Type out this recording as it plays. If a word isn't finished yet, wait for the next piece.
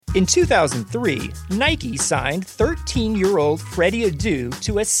In 2003, Nike signed 13-year-old Freddie Adu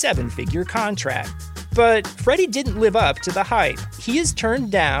to a 7-figure contract. But Freddie didn't live up to the hype. He has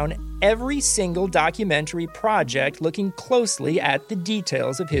turned down every single documentary project looking closely at the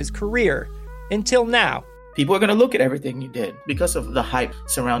details of his career. Until now. People are going to look at everything you did because of the hype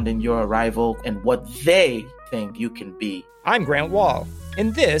surrounding your arrival and what they think you can be. I'm Grant Wall,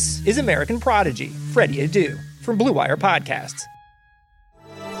 and this is American Prodigy, Freddie Adu, from Blue Wire Podcasts.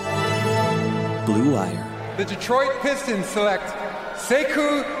 Blue Wire. The Detroit Pistons select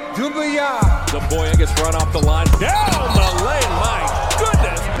Sekou Doumbouya. The boy gets run off the line. Down the lane. My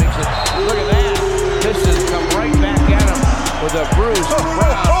goodness. Look at that. Pistons come right back at him with a Bruce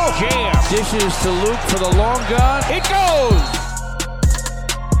Brown jam. Dishes to Luke for the long gun. It goes.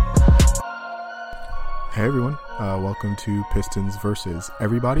 Hey everyone, welcome to Pistons versus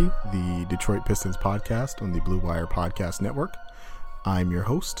Everybody, the Detroit Pistons podcast on the Blue Wire Podcast Network. I'm your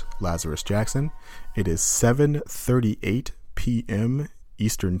host, Lazarus Jackson. It is 7:38 p.m.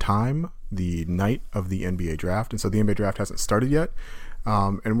 Eastern Time, the night of the NBA Draft. And so the NBA Draft hasn't started yet.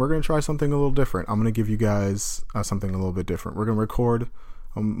 And we're going to try something a little different. I'm going to give you guys something a little bit different. We're going to record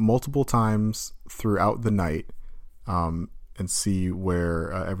multiple times throughout the night and see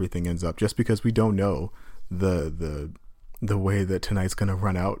where everything ends up, just because we don't know the way that tonight's going to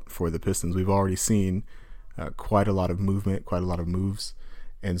run out for the Pistons. We've already seen quite a lot of movement, quite a lot of moves.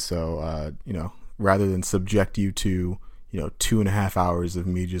 And so, rather than subject you to, 2.5 hours of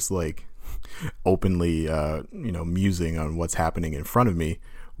me just like openly, musing on what's happening in front of me,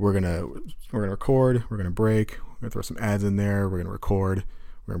 we're going to record, we're going to break, we're going to throw some ads in there, we're going to record,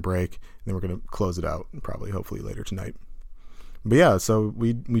 we're going to break, and then we're going to close it out probably, hopefully later tonight. But yeah, so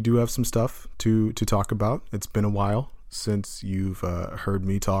we do have some stuff to talk about. It's been a while since you've heard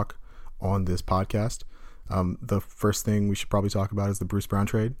me talk on this podcast. The first thing we should probably talk about is the Bruce Brown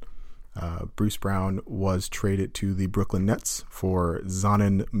trade. Bruce Brown was traded to the Brooklyn Nets for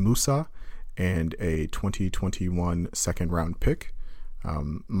Zanin Musa and a 2021 second round pick.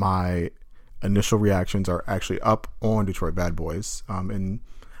 My initial reactions are actually up on Detroit Bad Boys. And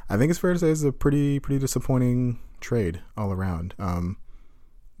I think it's fair to say it's a pretty disappointing trade all around.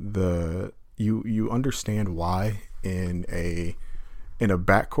 You understand why in a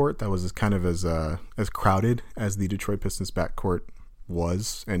backcourt that was kind of as crowded as the Detroit Pistons backcourt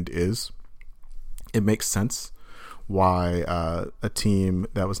was and is, it makes sense why a team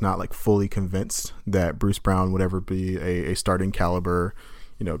that was not like fully convinced that Bruce Brown would ever be a starting caliber,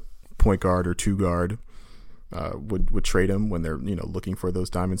 point guard or two guard, would trade him when they're looking for those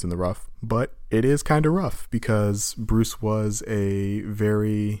diamonds in the rough. But it is kind of rough because Bruce was a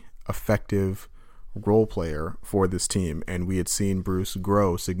very effective role player for this team, and we had seen Bruce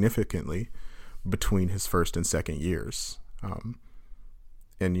grow significantly between his first and second years.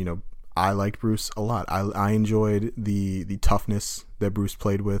 And I liked Bruce a lot. I enjoyed the toughness that Bruce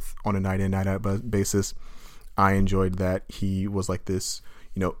played with on a night in, night out basis. I enjoyed that he was like this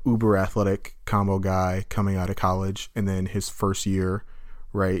uber athletic combo guy coming out of college, and then his first year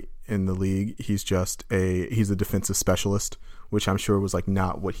right in the league, he's a defensive specialist, which I'm sure was like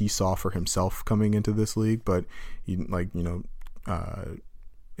not what he saw for himself coming into this league, but it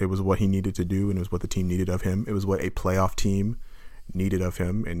was what he needed to do, and it was what the team needed of him. It was what a playoff team needed of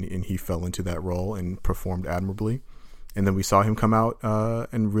him, and he fell into that role and performed admirably. And then we saw him come out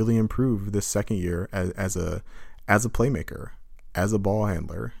and really improve this second year as a playmaker, as a ball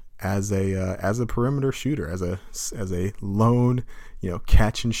handler, as a perimeter shooter, as a lone,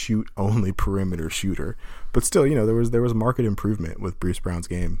 catch and shoot only perimeter shooter. But still, there was marked improvement with Bruce Brown's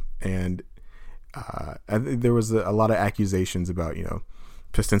game, and there was a lot of accusations about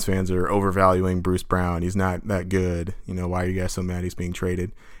Pistons fans are overvaluing Bruce Brown. He's not that good. Why are you guys so mad he's being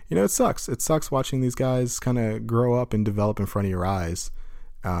traded? It sucks. It sucks watching these guys kind of grow up and develop in front of your eyes,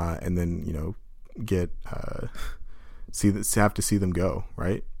 and then have to see them go,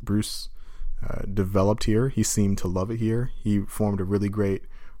 right? Bruce developed here. He seemed to love it here. He formed a really great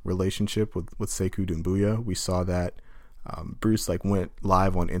relationship with Sekou Doumbouya. We saw that Bruce went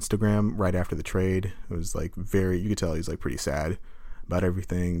live on Instagram right after the trade. It was you could tell he's pretty sad about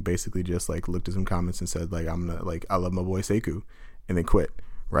everything. Basically just looked at some comments and said I love my boy Sekou, and then quit,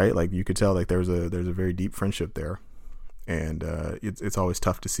 right? You could tell there's a very deep friendship there, and it's always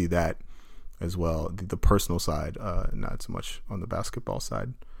tough to see that as well, the personal side, not so much on the basketball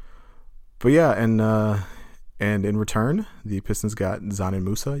side. But yeah, and in return, the Pistons got Zanin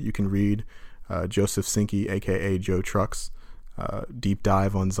Musa. You can read Joseph Sinke, aka Joe Truck's deep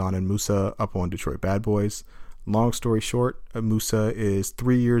dive on Zanin Musa up on Detroit Bad Boys. Long story short, Musa is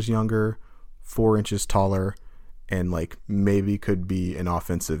 3 years younger, 4 inches taller, and like maybe could be an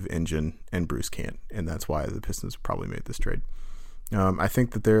offensive engine, and Bruce can't, and that's why the Pistons probably made this trade. I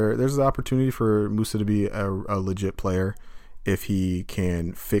think that there's an opportunity for Musa to be a legit player if he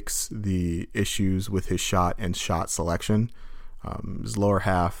can fix the issues with his shot and shot selection. His lower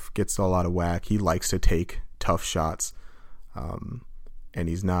half gets a lot of whack. He likes to take tough shots, and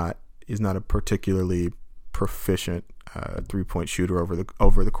he's not a particularly proficient 3-point shooter over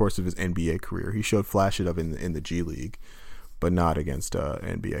the course of his NBA career. He showed flashes of in the G League, but not against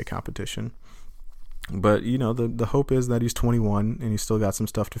NBA competition. But the hope is that he's 21 and he's still got some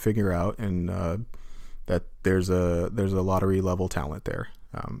stuff to figure out, and that there's a lottery level talent there.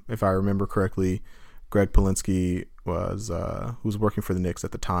 If I remember correctly, Greg Polinsky was who was working for the Knicks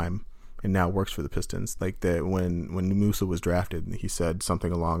at the time and now works for the Pistons. Like that when Musa was drafted, he said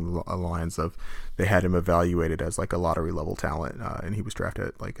something along the lines of they had him evaluated as like a lottery level talent, and he was drafted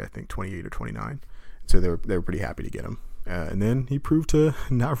at like I think 28 or 29. So they were pretty happy to get him. And then he proved to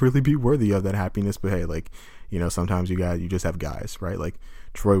not really be worthy of that happiness. But hey, like, sometimes you just have guys, right? Like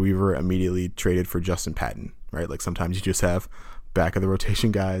Troy Weaver immediately traded for Justin Patton, right? Like sometimes you just have back of the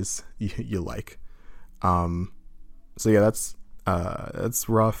rotation guys you like. So yeah, that's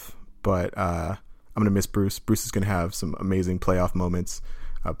rough, but I'm gonna miss Bruce. Bruce is gonna have some amazing playoff moments,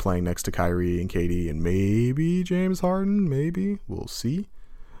 playing next to Kyrie and KD and maybe James Harden. Maybe we'll see.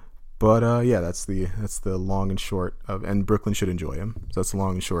 But yeah, that's the long and short of, and Brooklyn should enjoy him. So that's the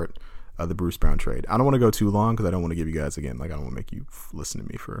long and short of the Bruce Brown trade. I don't want to go too long because I don't want to give you guys I don't want to make you listen to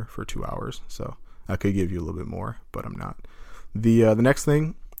me for 2 hours. So I could give you a little bit more, but I'm not. The next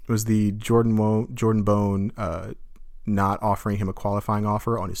thing was the Jordan Bone not offering him a qualifying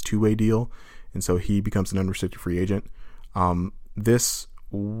offer on his 2-way deal, and so he becomes an unrestricted free agent. This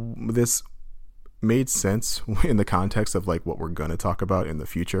made sense in the context of like what we're gonna talk about in the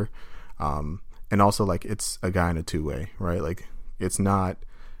future, and also like it's a guy in a 2-way, right? Like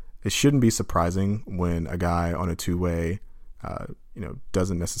it shouldn't be surprising when a guy on a 2-way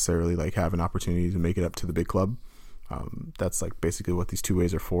doesn't necessarily like have an opportunity to make it up to the big club. That's like basically what these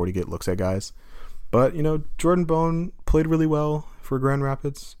 2-ways are for, to get looks at guys. But Jordan Bone played really well for Grand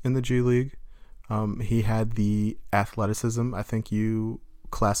Rapids in the G League. He had the athleticism I think you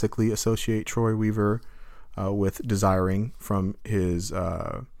classically associate Troy Weaver with desiring from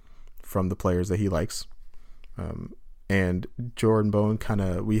the players that he likes. And Jordan Bone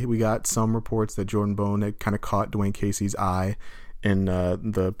we got some reports that Jordan Bone had kind of caught Dwayne Casey's eye in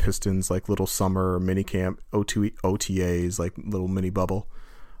the Pistons like little summer mini camp OTAs, like little mini bubble.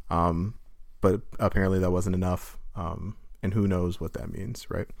 But apparently that wasn't enough. And who knows what that means,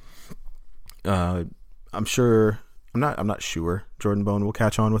 right? I'm not sure Jordan Bone will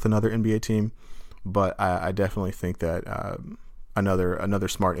catch on with another NBA team, but I definitely think that another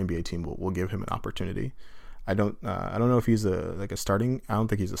smart NBA team will give him an opportunity. I don't know if he's I don't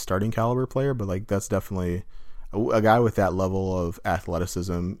think he's a starting caliber player, but like that's definitely a guy with that level of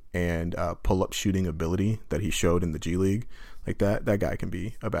athleticism and pull-up shooting ability that he showed in the G League. Like that guy can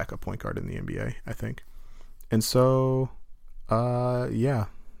be a backup point guard in the NBA, I think. And so, yeah.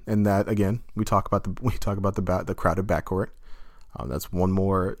 And that again, we talk about the crowded backcourt. That's one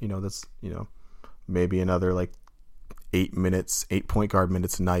more, maybe another like 8 point guard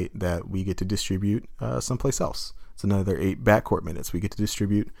minutes a night that we get to distribute someplace else. It's another 8 backcourt minutes we get to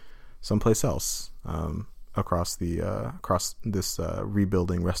distribute someplace else across this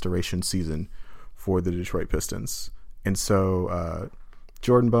rebuilding restoration season for the Detroit Pistons. And so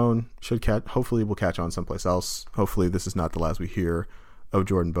Jordan Bone hopefully will catch on someplace else. Hopefully this is not the last we hear of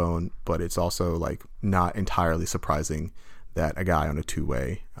Jordan Bone, but it's also like not entirely surprising that a guy on a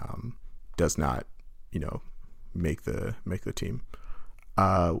 2-way does not, make the team.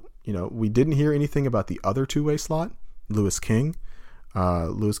 We didn't hear anything about the other 2-way slot, Louis King.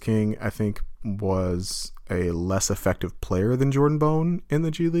 Louis King, I think, was a less effective player than Jordan Bone in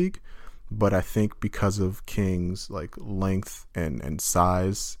the G League, but I think because of King's like length and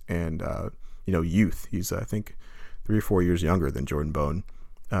size and youth, he's I think 3 or 4 years younger than Jordan Bone.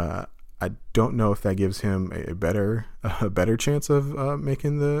 I don't know if that gives him a better chance of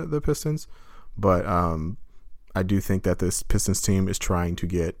making the Pistons, but I do think that this Pistons team is trying to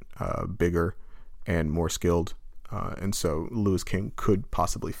get bigger and more skilled, and so Louis King could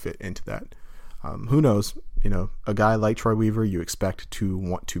possibly fit into that. Who knows? A guy like Troy Weaver, you expect to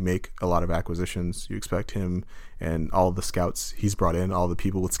want to make a lot of acquisitions. You expect him and all the scouts he's brought in, all the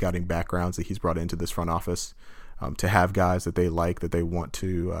people with scouting backgrounds that he's brought into this front office, to have guys that they like, that they want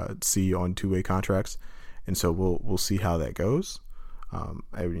to see on 2-way contracts. And so we'll see how that goes.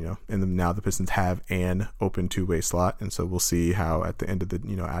 And now the Pistons have an open 2-way slot, and so we'll see how at the end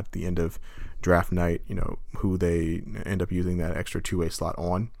of draft night, who they end up using that extra two-way slot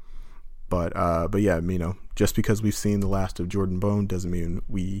on. But yeah, just because we've seen the last of Jordan Bone doesn't mean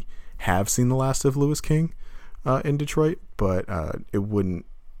we have seen the last of Louis King in Detroit. But it wouldn't,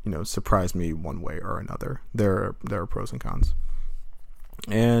 surprise me one way or another. There are pros and cons.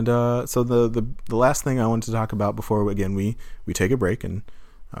 And so the last thing I wanted to talk about before we take a break and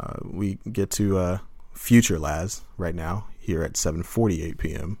we get to future Laz right now here at 7:48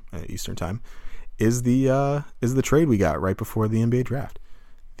 p.m. Eastern time is the trade we got right before the NBA draft.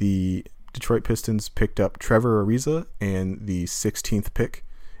 The Detroit Pistons picked up Trevor Ariza and the 16th pick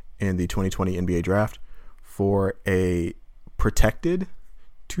in the 2020 NBA draft for a protected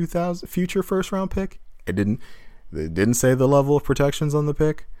 2000 future first round pick. It didn't say the level of protections on the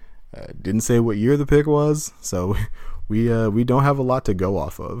pick. Didn't say what year the pick was. So we don't have a lot to go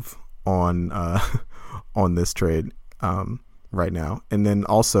off of on this trade right now. And then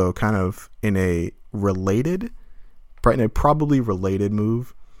also kind of in a probably related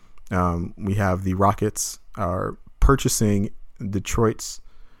move, we have the Rockets are purchasing Detroit's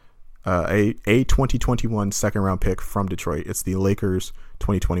a 2021 second round pick from Detroit. It's the Lakers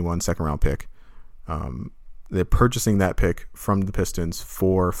 2021 second round pick. They're purchasing that pick from the Pistons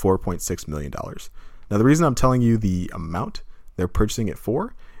for $4.6 million. Now, the reason I'm telling you the amount they're purchasing it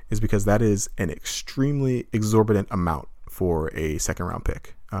for is because that is an extremely exorbitant amount for a second round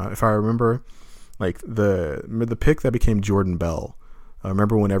pick. If I remember, like the pick that became Jordan Bell, I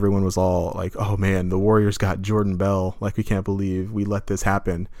remember when everyone was all like, oh man, the Warriors got Jordan Bell. Like, we can't believe we let this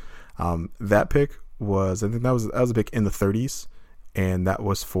happen. That pick was, I think that was a pick in the 30s. And that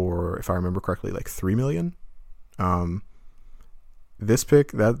was for, if I remember correctly, like $3 million. This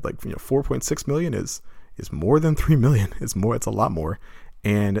pick, that $4.6 million is more than $3 million. It's a lot more.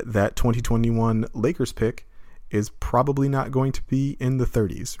 And that 2021 Lakers pick is probably not going to be in the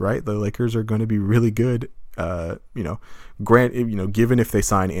 30s, right? The Lakers are going to be really good. Given if they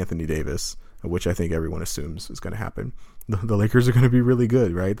sign Anthony Davis, which I think everyone assumes is going to happen, the Lakers are going to be really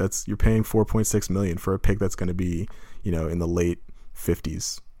good, right? You're paying $4.6 million for a pick that's going to be, in the late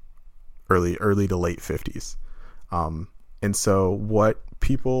 50s, early to late 50s. And so what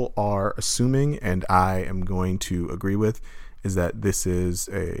people are assuming, and I am going to agree with, is that this is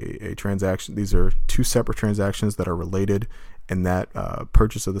a transaction. These are two separate transactions that are related, and that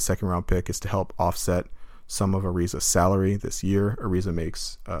purchase of the second round pick is to help offset some of Ariza's salary this year. Ariza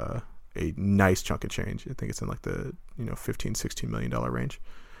makes a nice chunk of change. I think it's in like the $15-16 million range.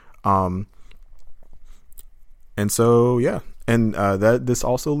 And so yeah, and that this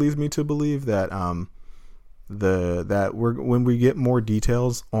also leads me to believe that when we get more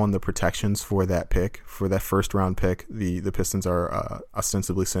details on the protections for that pick, for that first round pick, the Pistons are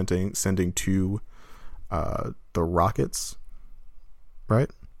ostensibly sending to the Rockets, right?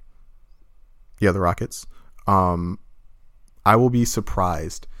 Yeah, the Rockets. I will be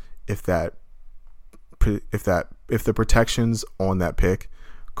surprised if the protections on that pick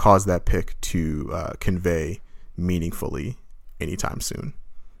cause that pick to convey meaningfully anytime soon,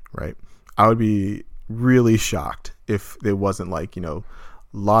 right? I would be really shocked if it wasn't like,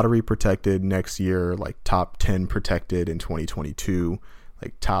 lottery protected next year, like top 10 protected in 2022,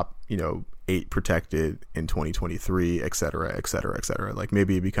 like top, 8 protected in 2023, et cetera, et cetera, et cetera. Like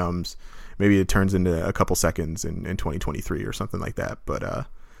maybe it turns into a couple seconds in 2023 or something like that. But I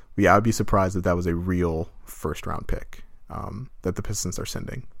would be surprised that was a real first round pick that the Pistons are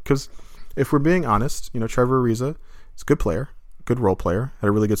sending. Because if we're being honest, Trevor Ariza is a good player, good role player, had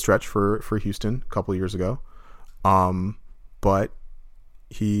a really good stretch for Houston a couple of years ago. But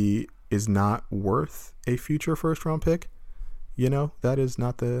he is not worth a future first round pick. That's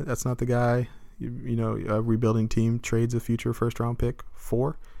not the guy, a rebuilding team trades a future first round pick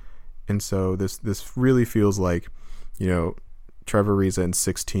for. And so this really feels like, Trevor Ariza in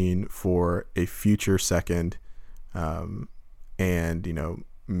 16 for a future second, and,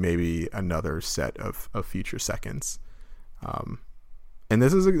 maybe another set of future seconds. And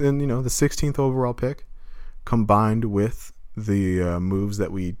this is, the 16th overall pick combined with the moves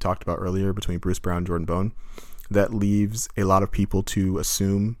that we talked about earlier between Bruce Brown, Jordan Bone, that leaves a lot of people to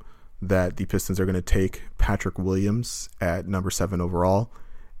assume that the Pistons are going to take Patrick Williams at number 7 overall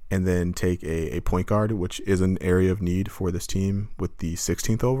and then take a point guard, which is an area of need for this team, with the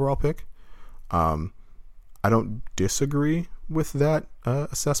 16th overall pick. I don't disagree with that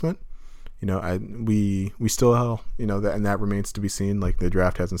assessment. We still, that, and that remains to be seen. Like, the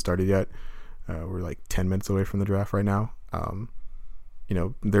draft hasn't started yet. We're like 10 minutes away from the draft right now.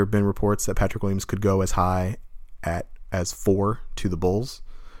 There have been reports that Patrick Williams could go as high as 4 to the Bulls.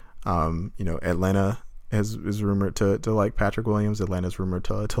 Atlanta is rumored to like Patrick Williams. Atlanta's rumored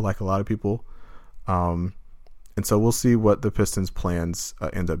to like a lot of people. And so we'll see what the Pistons' plans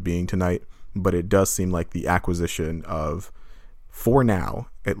end up being tonight. But it does seem like the acquisition of, for now,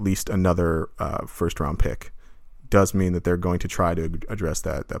 at least another first-round pick does mean that they're going to try to address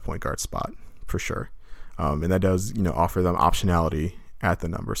that point guard spot for sure. And that does, offer them optionality at the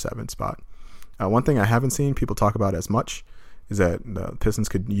number 7 spot. One thing I haven't seen people talk about as much is that the Pistons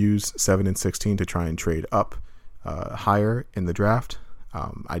could use 7 and 16 to try and trade up higher in the draft.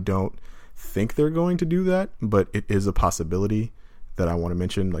 I don't think they're going to do that, but it is a possibility that I want to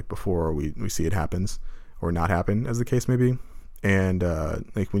mention, like, before we see it happens or not happen, as the case may be. And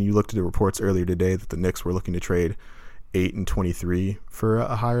like when you looked at the reports earlier today that the Knicks were looking to trade 8 and 23 for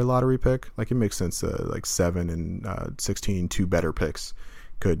a higher lottery pick, like, it makes sense. Like 7 and 16, 2 better picks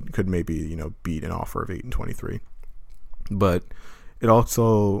could maybe beat an offer of 8 and 23. But it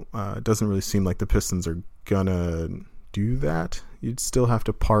also doesn't really seem like the Pistons are gonna do that. You'd still have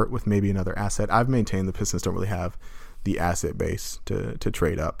to part with maybe another asset. I've maintained the Pistons don't really have the asset base to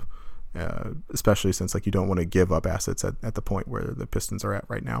trade up, especially since, like, you don't want to give up assets at the point where the Pistons are at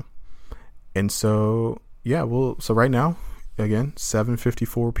right now. And so, yeah, so right now, again,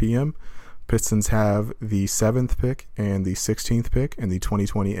 7:54 p.m., Pistons have the 7th pick and the 16th pick in the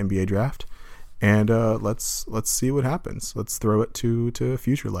 2020 NBA draft. And let's see what happens. Let's throw it to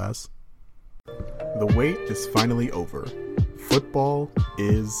future Laz. The wait is finally over. Football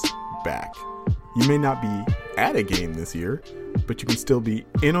is back. You may not be at a game this year, but you can still be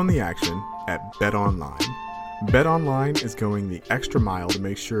in on the action at BetOnline. BetOnline is going the extra mile to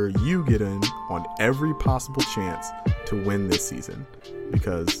make sure you get in on every possible chance to win this season.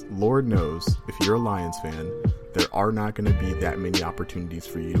 Because Lord knows, if you're a Lions fan, there are not going to be that many opportunities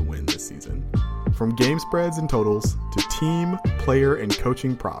for you to win this season. From game spreads and totals to team, player, and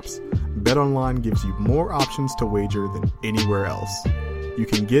coaching props, BetOnline gives you more options to wager than anywhere else. You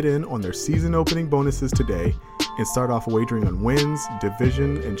can get in on their season opening bonuses today and start off wagering on wins,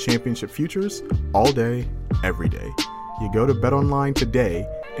 division, and championship futures all day, every day. You go to BetOnline today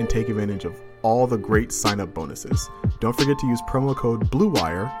and take advantage of all the great sign-up bonuses. Don't forget to use promo code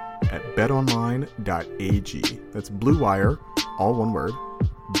BLUEWIRE at betonline.ag. That's BLUEWIRE, all one word.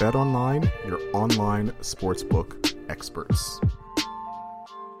 BetOnline, your online sportsbook experts.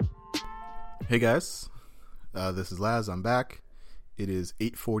 Hey guys, this is Laz. I'm back. It is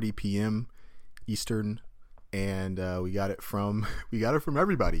 8:40 p.m. Eastern, and we got it from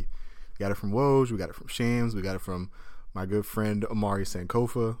everybody. We got it from Woj, we got it from Shams, we got it from my good friend Omari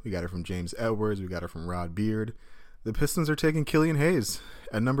Sankofa, we got it from James Edwards, we got it from Rod Beard. The Pistons are taking Killian Hayes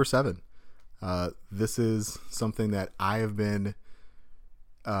at number 7. This is something that I have been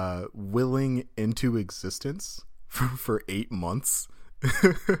willing into existence for 8 months.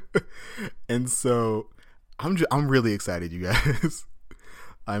 And so I'm really excited, you guys.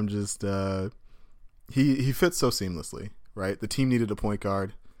 I'm just he fits so seamlessly, right? The team needed a point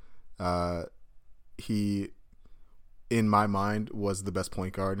guard. He, in my mind, was the best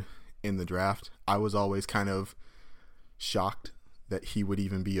point guard in the draft. I was always kind of shocked that he would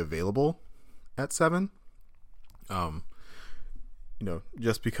even be available at 7.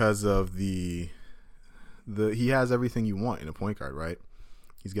 Just because of the he has everything you want in a point guard, right?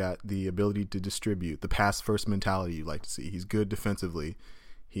 He's got the ability to distribute, the pass first mentality you like to see. He's good defensively.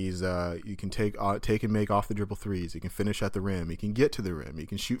 He's you can take and make off the dribble threes. He can finish at the rim. He can get to the rim. He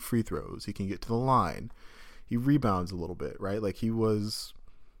can shoot free throws. He can get to the line. He rebounds a little bit, right? Like, he was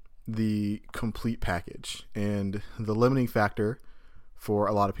the complete package. And the limiting factor for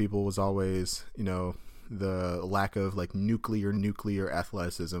a lot of people was always, the lack of like nuclear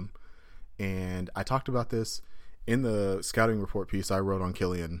athleticism. And I talked about this in the scouting report piece I wrote on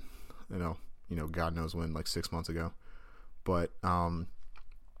Killian, God knows when, like 6 months ago. But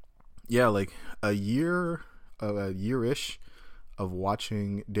yeah, like a year-ish of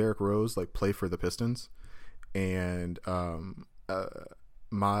watching Derrick Rose like play for the Pistons, and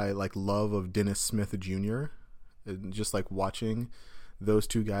my like love of Dennis Smith Jr., and just like watching those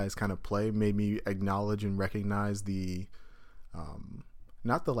two guys kind of play made me acknowledge and recognize the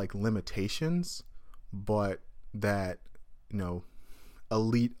not the like limitations, but that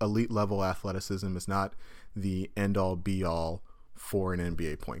elite level athleticism is not the end all be all for an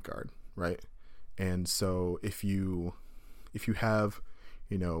NBA point guard, right? And so if you have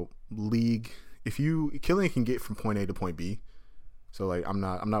Killian can get from point A to point B, so like I'm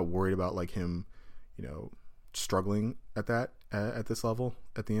not worried about like him struggling at this level,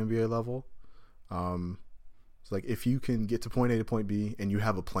 at the NBA level. So like if you can get to point A to point B and you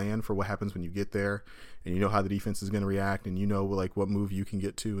have a plan for what happens when you get there, and you know how the defense is going to react, and like what move you can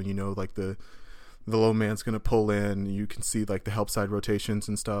get to, and like the low man's going to pull in, you can see like the help side rotations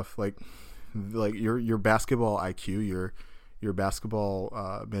and stuff, like like your basketball IQ, your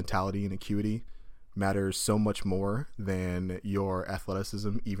basketball mentality and acuity matters so much more than your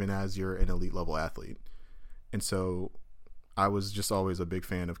athleticism, even as you're an elite level athlete. And so I was just always a big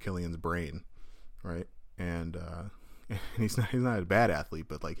fan of Killian's brain, right? And he's not a bad athlete,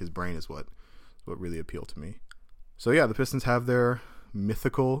 but like his brain is what really appealed to me. So yeah, the Pistons have their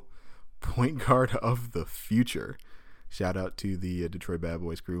mythical point guard of the future. Shout out to the Detroit Bad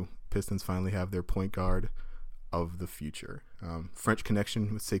Boys crew. Pistons finally have their point guard of the future. French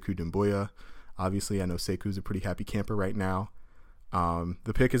connection with Sekou Doumbouya. Obviously, I know Sekou's a pretty happy camper right now.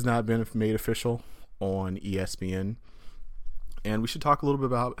 The pick has not been made official on ESPN. And we should talk a little bit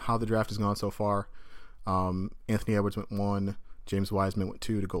about how the draft has gone so far. Anthony Edwards went 1. James Wiseman went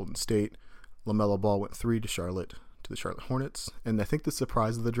 2 to Golden State. LaMelo Ball went 3 to the Charlotte Hornets. And I think the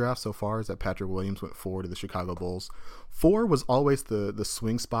surprise of the draft so far is that Patrick Williams went 4 to the Chicago Bulls. 4 was always the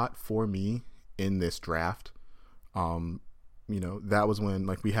swing spot for me in this draft. That was when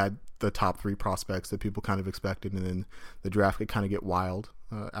like we had the top 3 prospects that people kind of expected, and then the draft could kind of get wild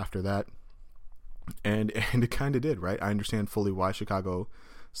after that. And it kind of did, right? I understand fully why Chicago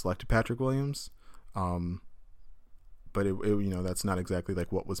selected Patrick Williams. But it that's not exactly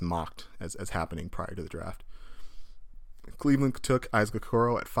like what was mocked as happening prior to the draft. Cleveland took Isaac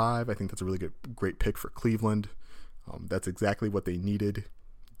Okoro at 5. I think that's a really great pick for Cleveland. That's exactly what they needed: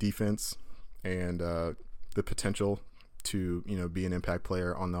 defense and the potential to be an impact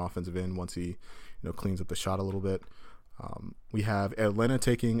player on the offensive end once he cleans up the shot a little bit. We have Atlanta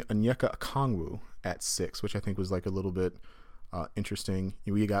taking Onyeka Okongwu at 6, which I think was like a little bit interesting.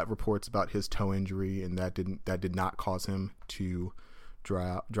 We got reports about his toe injury, and that did not cause him to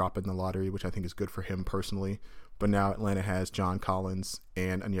drop in the lottery, which I think is good for him personally. But now Atlanta has John Collins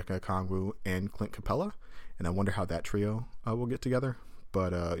and Onyeka Okongwu and Clint Capella, and I wonder how that trio will get together.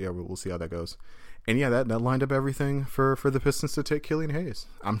 But we'll see how that goes. And yeah, that lined up everything for the Pistons to take Killian Hayes.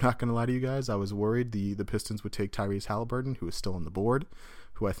 I'm not going to lie to you guys. I was worried the Pistons would take Tyrese Halliburton, who is still on the board,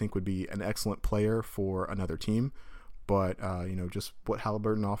 who I think would be an excellent player for another team. But, just what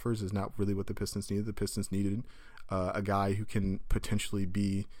Halliburton offers is not really what the Pistons needed. The Pistons needed a guy who can potentially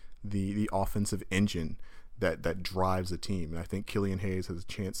be the offensive engine that drives a team. And I think Killian Hayes has a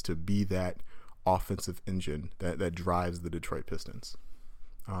chance to be that offensive engine that drives the Detroit Pistons.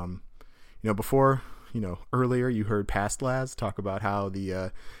 Before, earlier you heard past Laz talk about how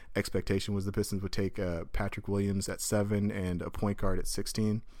the expectation was the Pistons would take Patrick Williams at 7 and a point guard at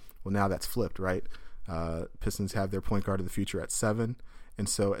 16. Well, now that's flipped, right? Pistons have their point guard of the future at 7. And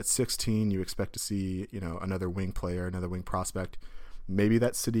so at 16, you expect to see, another wing player, another wing prospect. Maybe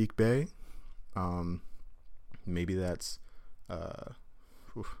that's Sadiq Bey. Maybe that's, I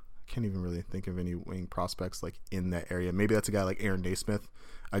can't even really think of any wing prospects like in that area. Maybe that's a guy like Aaron Naismith,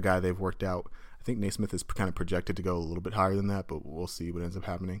 a guy they've worked out. I think Naismith is kind of projected to go a little bit higher than that, but we'll see what ends up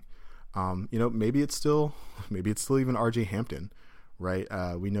happening. Maybe it's still even RJ Hampton, right?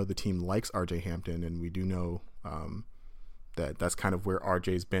 We know the team likes RJ Hampton, and we do know that's kind of where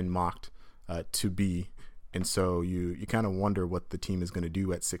RJ's been mocked to be. And so you kind of wonder what the team is going to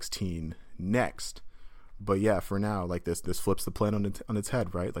do at 16 next. But yeah, for now, like this flips the plan on its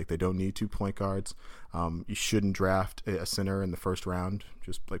head, right? Like they don't need 2 point guards. You shouldn't draft a center in the first round,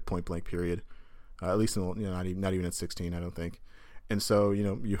 just like point blank period. At least not even at 16, I don't think. And so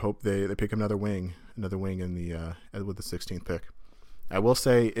you hope they pick another wing in the with the 16th pick. I will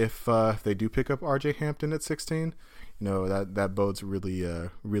say if they do pick up RJ Hampton at 16, that bodes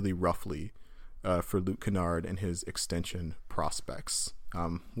really roughly for Luke Kennard and his extension prospects,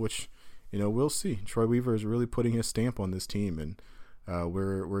 which. We'll see. Troy Weaver is really putting his stamp on this team, and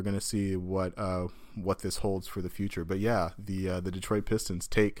we're going to see what this holds for the future. But yeah, the Detroit Pistons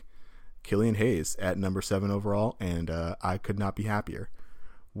take Killian Hayes at number 7 overall, and I could not be happier.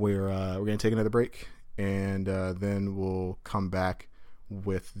 We're going to take another break, and then we'll come back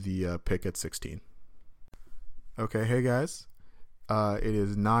with the pick at 16. Okay, hey guys, it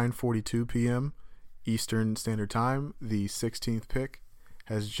is 9:42 p.m. Eastern Standard Time. The 16th pick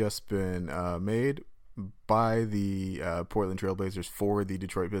has just been made by the Portland Trailblazers for the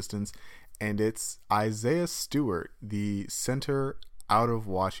Detroit Pistons, and it's Isaiah Stewart, the center out of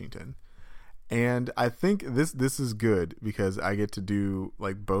Washington. And I think this is good because I get to do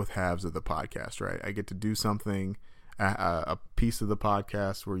like both halves of the podcast, right? I get to do something, a piece of the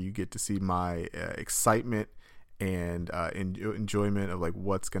podcast where you get to see my excitement and enjoyment of like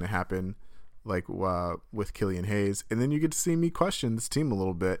what's going to happen with Killian Hayes, and then you get to see me question this team a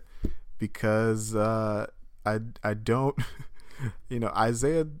little bit because I don't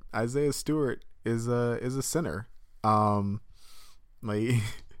Isaiah Stewart is a center.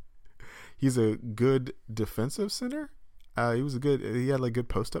 he's a good defensive center. He had like good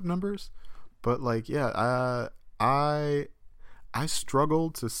post up numbers, but like I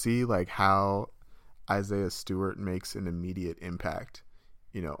struggled to see like how Isaiah Stewart makes an immediate impact,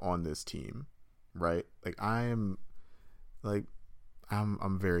 on this team, right? Like I'm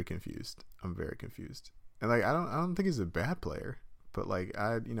very confused. I'm very confused, and like I don't think he's a bad player, but like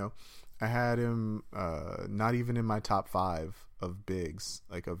I had him not even in my top 5 of bigs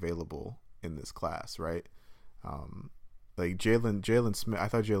like available in this class, right? Like Jalen Smith, I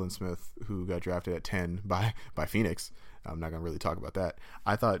thought Jalen Smith, who got drafted at 10 by Phoenix, I'm not gonna really talk about that.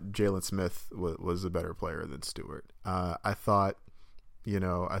 I thought Jalen Smith was a better player than Stewart. I thought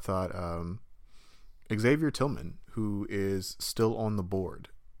Xavier Tillman, who is still on the board,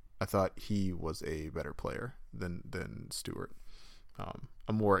 I thought he was a better player than Stewart.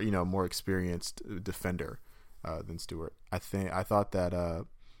 A more experienced defender than Stewart. I thought that I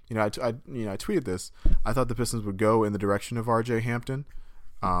tweeted this. I thought the Pistons would go in the direction of RJ Hampton.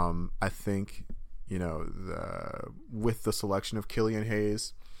 I think with the selection of Killian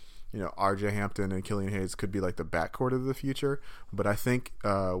Hayes, RJ Hampton and Killian Hayes could be like the backcourt of the future. But I think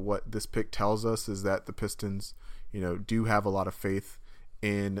what this pick tells us is that the Pistons, do have a lot of faith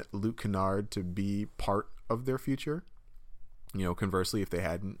in Luke Kennard to be part of their future. Conversely, if they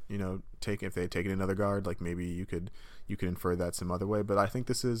hadn't, if they had taken another guard, like maybe you could infer that some other way. But I think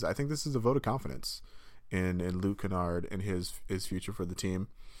this is a vote of confidence in Luke Kennard and his future for the team.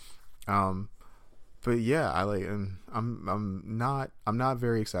 But yeah, I'm not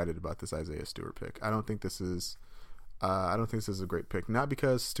very excited about this Isaiah Stewart pick. I don't think this is a great pick. Not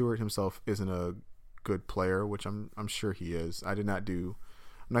because Stewart himself isn't a good player, which I'm sure he is.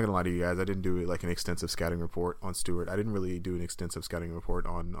 I'm not gonna lie to you guys, I didn't do like an extensive scouting report on Stewart. I didn't really do an extensive scouting report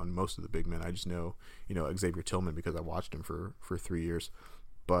on most of the big men. I just know, Xavier Tillman because I watched him for 3 years.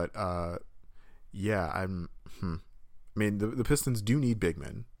 But yeah, I mean the Pistons do need big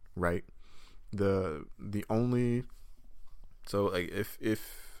men, right? The only, so like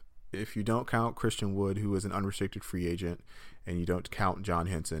if you don't count Christian Wood, who is an unrestricted free agent, and you don't count John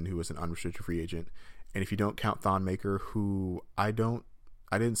Henson, who is an unrestricted free agent, and if you don't count Thon Maker, who I didn't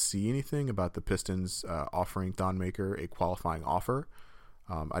see anything about the Pistons offering Thon Maker a qualifying offer.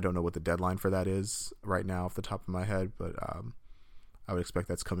 I don't know what the deadline for that is right now off the top of my head, but I would expect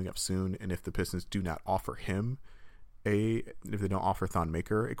that's coming up soon. And if the Pistons do not offer him if they don't offer Thon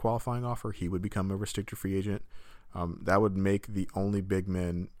Maker a qualifying offer, he would become a restricted free agent. That would make the only big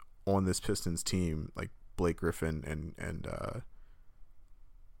men on this Pistons team like Blake Griffin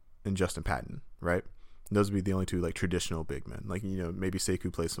and Justin Patton, right? Those would be the only two like traditional big men. Like, maybe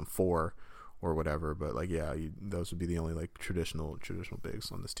Sekou plays some 4 or whatever, but like, yeah, those would be the only like traditional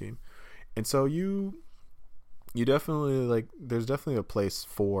bigs on this team. And so you definitely like, there's definitely a place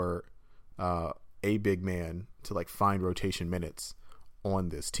for a big man to like find rotation minutes on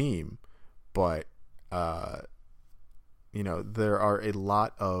this team. But, there are a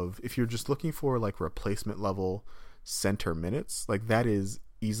lot of, if you're just looking for like replacement level center minutes, like that is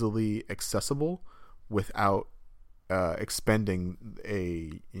easily accessible without expending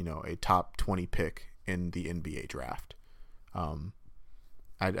a top 20 pick in the NBA draft.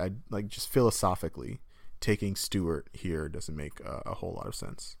 I like, just philosophically taking Stewart here doesn't make a whole lot of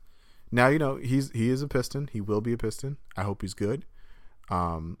sense. Now, he is a Piston. He will be a Piston. I hope he's good.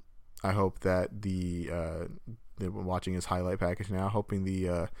 I hope that they're watching his highlight package now, hoping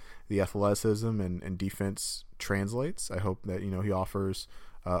the athleticism and defense translates. I hope that he offers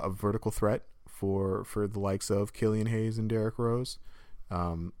a vertical threat for the likes of Killian Hayes and Derrick Rose.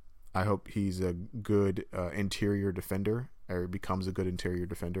 I hope he's a good interior defender, or becomes a good interior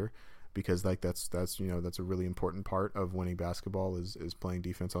defender, because like that's a really important part of winning basketball is playing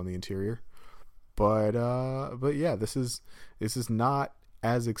defense on the interior. But yeah, this is not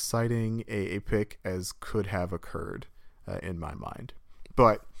as exciting a pick as could have occurred in my mind.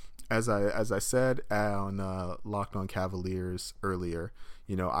 But as I said on Locked On Cavaliers earlier,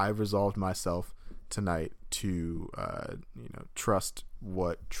 I've resolved myself tonight to trust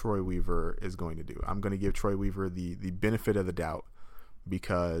what Troy Weaver is going to do. I'm going to give Troy Weaver the benefit of the doubt,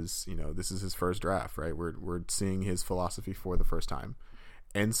 because this is his first draft, right? We're seeing his philosophy for the first time,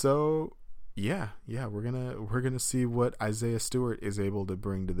 and so yeah, we're gonna see what Isaiah Stewart is able to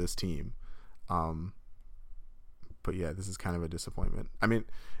bring to this team. But yeah, this is kind of a disappointment. I mean,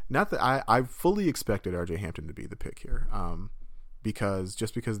 not that I fully expected RJ Hampton to be the pick here, because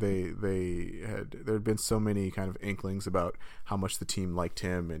there had been so many kind of inklings about how much the team liked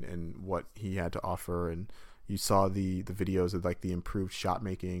him and what he had to offer, and you saw the videos of like the improved shot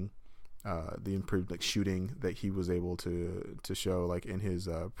making, the improved like shooting that he was able to show like in his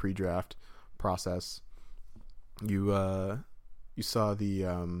pre-draft process. You saw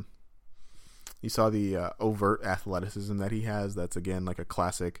the overt athleticism that he has. That's again like a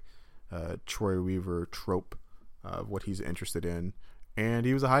classic Troy Weaver trope of what he's interested in. And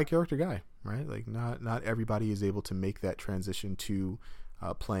he was a high character guy, right? Like not everybody is able to make that transition to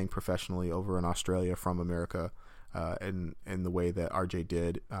playing professionally over in Australia from America, in the way that RJ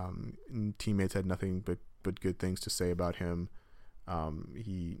did. Teammates had nothing but good things to say about him.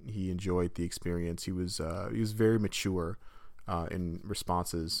 He enjoyed the experience. He was very mature in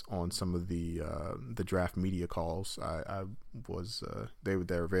responses on some of the draft media calls.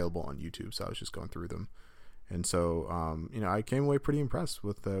 They're available on YouTube, so I was just going through them. And so, I came away pretty impressed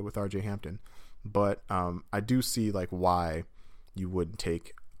with RJ Hampton, but I do see like why you wouldn't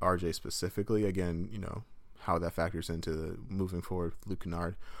take RJ specifically. Again, how that factors into moving forward with Luke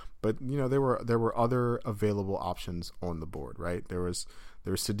Kennard. But there were other available options on the board, right? There was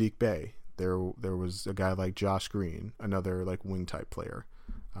Sadiq Bey. There was a guy like Josh Green, another like wing type player.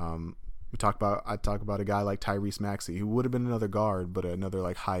 I talk about a guy like Tyrese Maxey, who would have been another guard, but another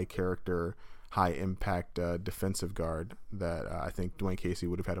like high character, high impact defensive guard that I think Dwayne Casey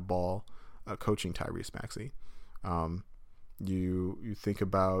would have had a ball coaching Tyrese Maxey. You think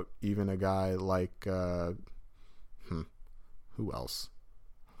about even a guy like who else?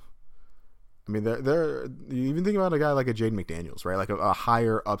 I mean, you even think about a guy like a Jaden McDaniels, right? Like a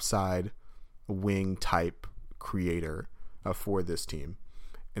higher upside wing type creator for this team.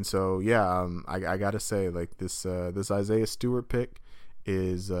 And so, yeah, I gotta say, like this Isaiah Stewart pick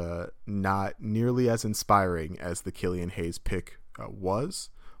is not nearly as inspiring as the Killian Hayes pick was,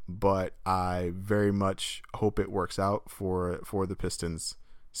 but I very much hope it works out for the Pistons'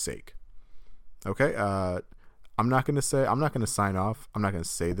 sake. Okay, I'm not gonna sign off. I'm not gonna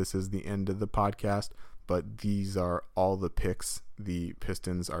say this is the end of the podcast, but these are all the picks the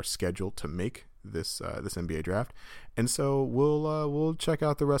Pistons are scheduled to make this NBA draft, and so we'll check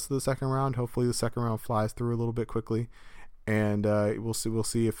out the rest of the second round. Hopefully, the second round flies through a little bit quickly. And we'll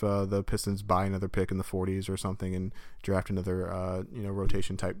see if the Pistons buy another pick in the 40s or something and draft another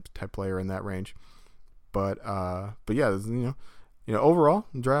rotation type player in that range. But yeah, overall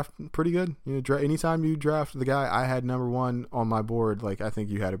draft pretty good. Anytime you draft the guy I had number one on my board, like I think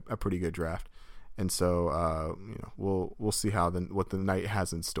you had a pretty good draft. And so we'll see what the night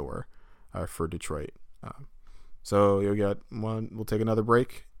has in store for Detroit. So we'll take another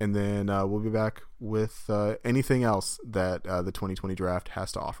break, and then we'll be back with anything else that the 2020 draft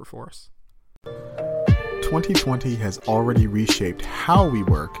has to offer for us. 2020 has already reshaped how we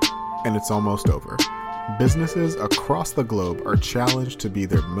work, and it's almost over. Businesses across the globe are challenged to be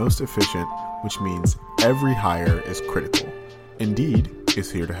their most efficient, which means every hire is critical. Indeed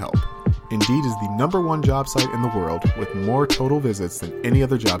is here to help. Indeed is the #1 job site in the world with more total visits than any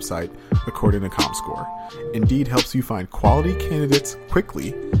other job site, according to ComScore. Indeed helps you find quality candidates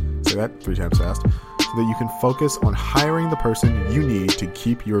quickly, say that 3 times fast, so that you can focus on hiring the person you need to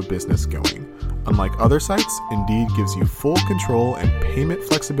keep your business going. Unlike other sites, Indeed gives you full control and payment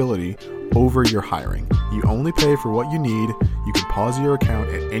flexibility over your hiring. You only pay for what you need, you can pause your account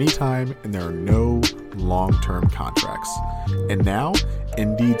at any time, and there are no long-term contracts. And now,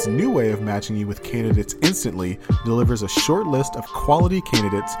 Indeed's new way of matching you with candidates instantly delivers a short list of quality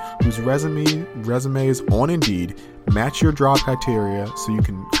candidates whose resumes on Indeed match your job criteria so you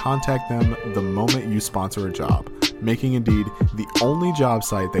can contact them the moment you sponsor a job, making Indeed the only job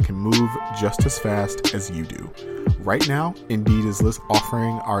site that can move just as fast as you do. Right now, Indeed is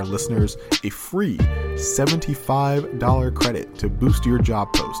offering our listeners a free $75 credit to boost your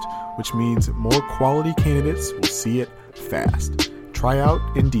job post, which means more quality candidates will see it fast. Try out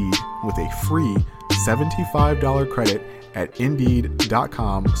Indeed with a free $75 credit at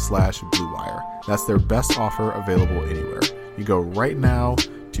Indeed.com/BlueWire. That's their best offer available anywhere. You go right now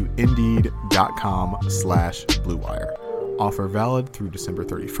to Indeed.com/BlueWire. Offer valid through December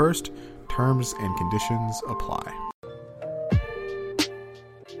 31st. Terms and conditions apply.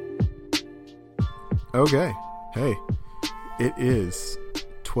 Okay. Hey, it is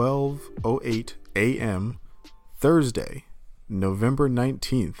 12:08 a.m. Thursday, November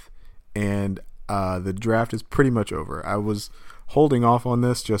 19th, and the draft is pretty much over. I was holding off on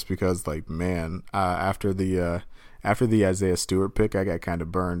this just because, like, man, after the Isaiah Stewart pick, I got kind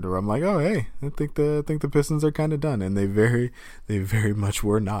of burned. Or I'm like, oh hey, I think the Pistons are kind of done, and they very much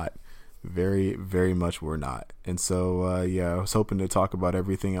were not. Very, very much were not. And so, I was hoping to talk about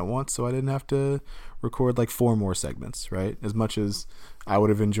everything at once so I didn't have to record like 4 more segments, right? As much as I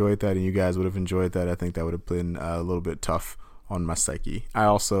would have enjoyed that and you guys would have enjoyed that, I think that would have been a little bit tough on my psyche. I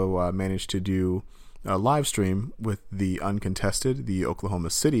also managed to do a live stream with the Uncontested, the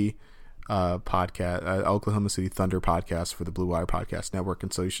Oklahoma City podcast, Oklahoma City Thunder podcast for the Blue Wire Podcast Network,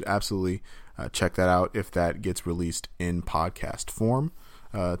 and so you should absolutely check that out if that gets released in podcast form.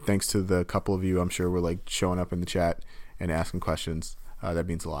 Thanks to the couple of you, I'm sure, were like showing up in the chat and asking questions. That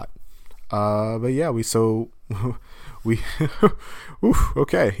means a lot. But yeah, we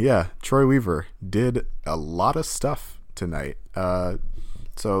okay, yeah. Troy Weaver did a lot of stuff tonight.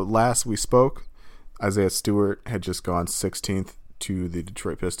 So last we spoke, Isaiah Stewart had just gone 16th to the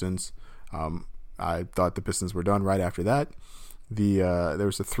Detroit Pistons. I thought the Pistons were done right after that. There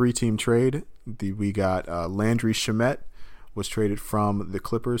was a 3-team trade. We got Landry Shamet was traded from the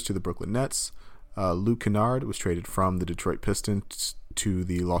Clippers to the Brooklyn Nets. Luke Kennard was traded from the Detroit Pistons to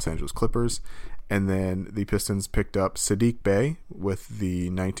the Los Angeles Clippers. And then the Pistons picked up Saddiq Bey with the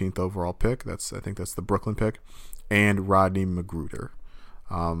 19th overall pick. I think that's the Brooklyn pick. And Rodney Magruder.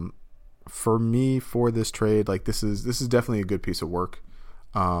 For me, for this trade, like this is definitely a good piece of work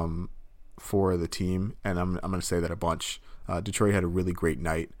for the team, and I'm going to say that a bunch. Detroit had a really great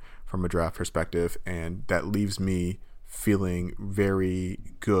night from a draft perspective, and that leaves me feeling very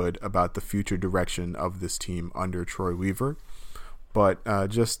good about the future direction of this team under Troy Weaver. But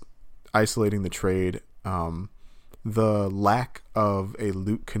just isolating the trade, the lack of a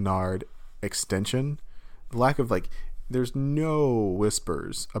Luke Kennard extension, the lack of there's no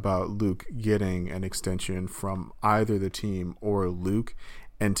whispers about Luke getting an extension from either the team or Luke.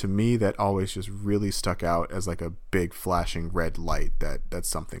 And to me, that always just really stuck out as like a big flashing red light that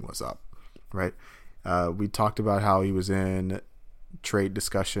something was up, right? We talked about how he was in trade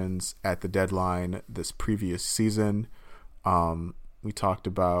discussions at the deadline this previous season. We talked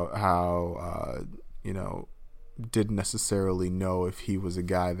about how, didn't necessarily know if he was a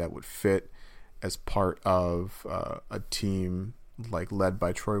guy that would fit as part of a team like led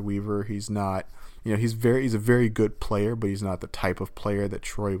by Troy Weaver. He's not, he's a very good player, but he's not the type of player that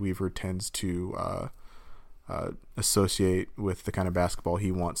Troy Weaver tends to associate with the kind of basketball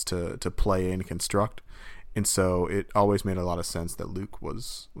he wants to play and construct. And so it always made a lot of sense that Luke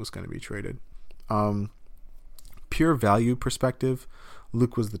was going to be traded. Pure value perspective,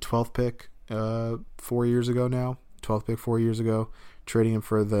 Luke was the 12th pick 4 years ago now. 12th pick 4 years ago. Trading him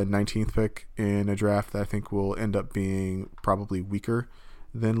for the 19th pick in a draft that I think will end up being probably weaker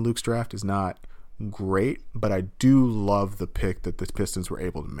than Luke's draft is not great, but I do love the pick that the Pistons were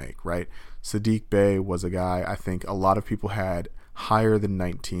able to make, right? Saddiq Bey was a guy I think a lot of people had higher than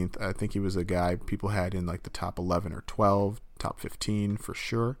 19th. I think he was a guy people had in like the top 11 or 12, top 15 for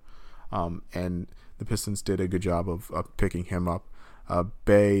sure. And the Pistons did a good job of picking him up.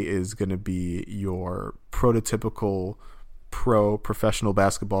 Bey is going to be your prototypical professional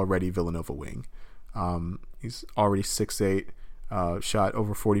basketball ready Villanova wing. He's already 6'8", shot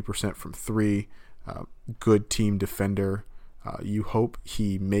over 40% from three, good team defender. You hope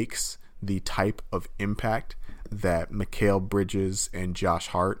he makes the type of impact that Mikal Bridges and Josh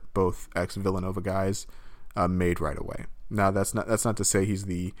Hart, both ex-Villanova guys, made right away. Now that's not to say he's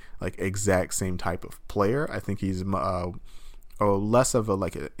the exact same type of player. I think he's less of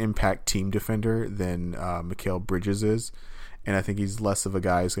an impact team defender than Mikal Bridges is. And I think he's less of a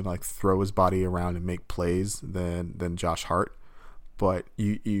guy who's going to throw his body around and make plays than Josh Hart. But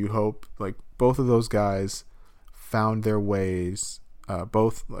you hope both of those guys found their ways,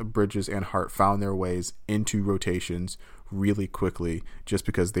 both Bridges and Hart found their ways into rotations really quickly just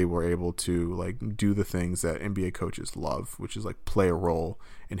because they were able to do the things that NBA coaches love, which is play a role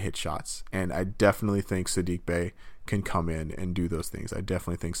and hit shots. And I definitely think Saddiq Bey can come in and do those things. I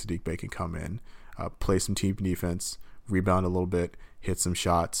definitely think Saddiq Bey can come in, play some team defense, rebound a little bit, hit some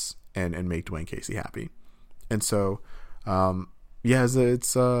shots, and make Dwayne Casey happy. And so,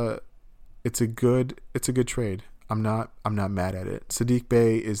 it's a good trade. I'm not mad at it. Saddiq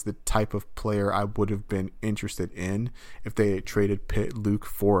Bey is the type of player I would have been interested in if they had traded Luke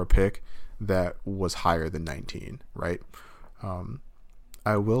for a pick that was higher than 19, right?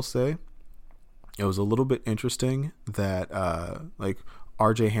 I will say it was a little bit interesting that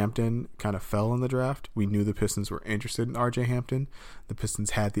RJ Hampton kind of fell in the draft. We knew the Pistons were interested in RJ Hampton. The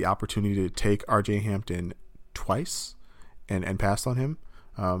Pistons had the opportunity to take RJ Hampton twice and passed on him.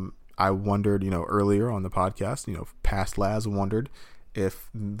 I wondered, earlier on the podcast, past Laz wondered if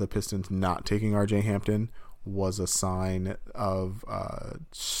the Pistons not taking RJ Hampton was a sign of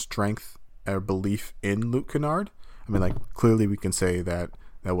strength or belief in Luke Kennard. I mean, clearly we can say that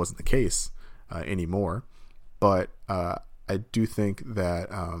wasn't the case anymore, but I do think that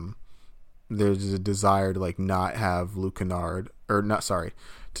there's a desire to not have Luke Kennard, to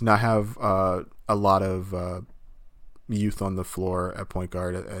not have a lot of youth on the floor at point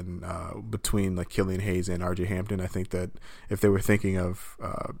guard and between Killian Hayes and RJ Hampton. I think that if they were thinking of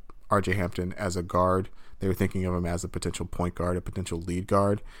RJ Hampton as a guard. They were thinking of him as a potential point guard, a potential lead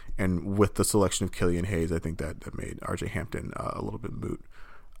guard. And with the selection of Killian Hayes, I think that made RJ Hampton a little bit moot.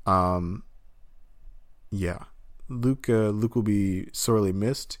 Luke will be sorely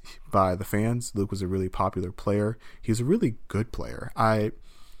missed by the fans. Luke was a really popular player. He's a really good player. I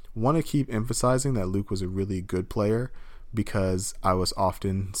want to keep emphasizing that Luke was a really good player because I was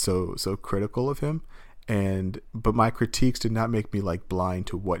often so critical of him. But my critiques did not make me like blind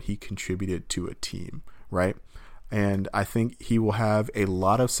to what he contributed to a team, right? And I think he will have a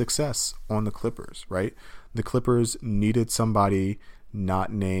lot of success on the Clippers, right? The Clippers needed somebody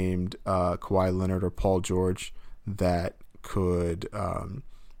not named Kawhi Leonard or Paul George that could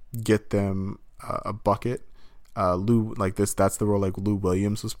get them a bucket. That's the role like Lou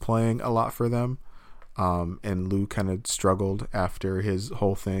Williams was playing a lot for them. And Lou kind of struggled after his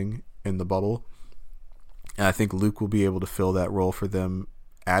whole thing in the bubble. And I think Luke will be able to fill that role for them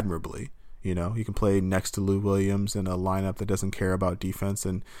admirably. You know, you can play next to Lou Williams in a lineup that doesn't care about defense,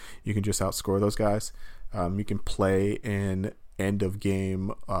 and you can just outscore those guys. You can play in end of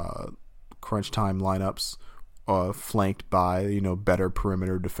game crunch time lineups flanked by, better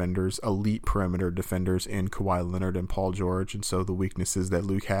perimeter defenders, elite perimeter defenders in Kawhi Leonard and Paul George. And so the weaknesses that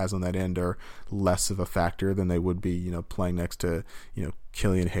Luke has on that end are less of a factor than they would be, playing next to,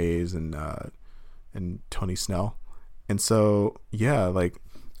 Killian Hayes and Tony Snell. And so,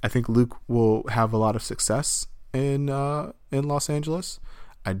 I think Luke will have a lot of success in Los Angeles.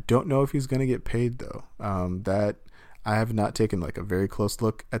 I don't know if he's going to get paid though. That I have not taken like a very close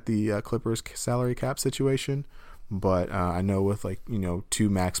look at the Clippers salary cap situation, but I know with two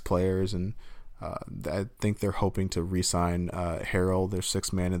max players, and I think they're hoping to re-sign Harrell, their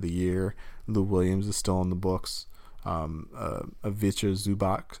sixth man of the year. Lou Williams is still in the books. Ivica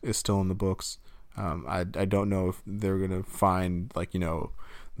Zubac is still in the books. I don't know if they're going to find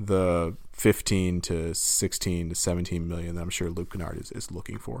the 15 to 16 to 17 million that I'm sure Luke Kennard is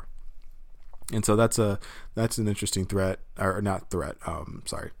looking for. And so that's an interesting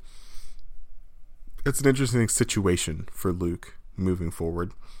it's an interesting situation for Luke moving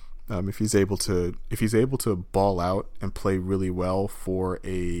forward. If he's able to ball out and play really well for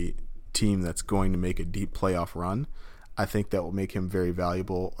a team that's going to make a deep playoff run, I think that will make him very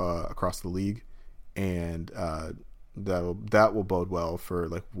valuable across the league, and that will bode well for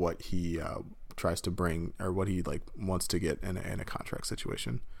what he tries to bring, or what he wants to get in a contract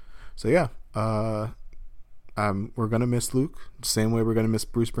situation. So we're gonna miss Luke. Same way we're gonna miss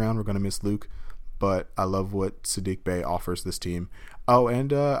Bruce Brown, we're gonna miss Luke. But I love what Saddiq Bey offers this team. Oh,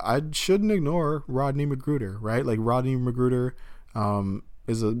 and I shouldn't ignore Rodney McGruder, right? Rodney McGruder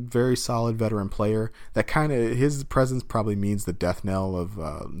is a very solid veteran player. That his presence probably means the death knell of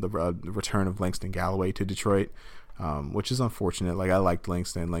the return of Langston Galloway to Detroit, which is unfortunate. I liked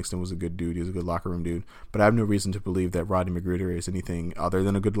Langston. Langston was a good dude. He was a good locker room dude. But I have no reason to believe that Rodney McGruder is anything other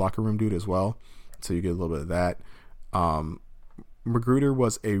than a good locker room dude as well. So you get a little bit of that. McGruder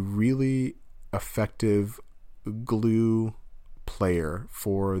was a really effective glue player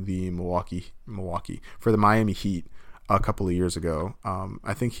for the Miami Heat a couple of years ago.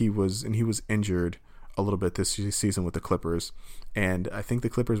 I think he was injured a little bit this season with the Clippers, and I think the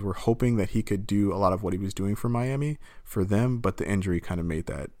Clippers were hoping that he could do a lot of what he was doing for Miami for them, but the injury kind of made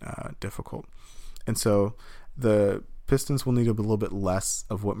that difficult. And so the Pistons will need a little bit less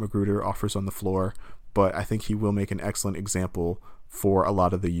of what McGruder offers on the floor, but I think he will make an excellent example for a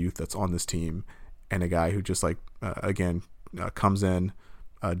lot of the youth that's on this team, and a guy who just comes in,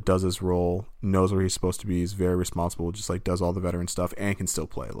 does his role, knows where he's supposed to be, is very responsible, just does all the veteran stuff, and can still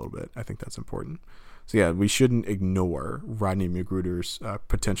play a little bit. I think that's important. So we shouldn't ignore Rodney McGruder's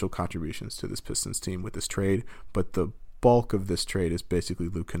potential contributions to this Pistons team with this trade, but the bulk of this trade is basically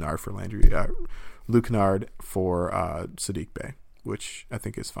Luke Kennard for Saddiq Bey, which I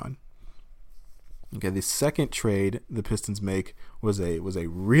think is fine. Okay, the second trade the Pistons make was a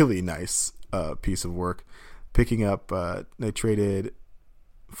really nice piece of work. Picking up, they traded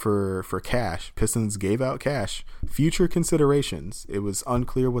for cash. Pistons gave out cash, future considerations. It was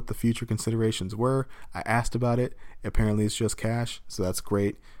unclear what the future considerations were. I asked about it. Apparently it's just cash, so that's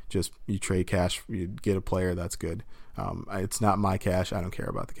great. Just you trade cash, you get a player, that's good. It's not my cash. I don't care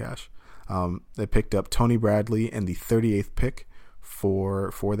about the cash. They picked up Tony Bradley and the 38th pick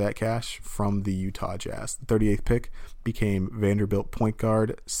for that cash from the Utah Jazz. The 38th pick became Vanderbilt point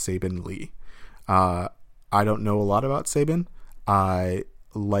guard Saben Lee. I don't know a lot about Saben. I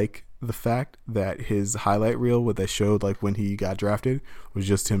like the fact that his highlight reel, what they showed when he got drafted, was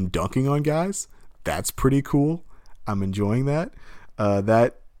just him dunking on guys. That's pretty cool. I'm enjoying that.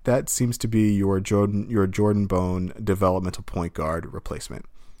 That seems to be your Jordan Bone developmental point guard replacement.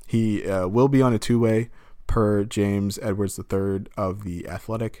 He will be on a two-way per James Edwards III of The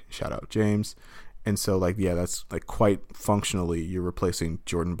Athletic. Shout out James. And so, like, yeah, that's like quite functionally you're replacing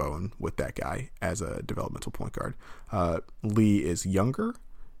Jordan Bowen with that guy as a developmental point guard. Lee is younger,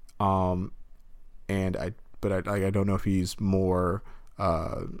 and I don't know if he's more.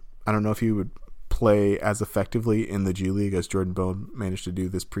 I don't know if he would play as effectively in the G League as Jordan Bowen managed to do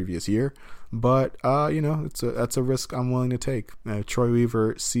this previous year. But that's a risk I'm willing to take. Troy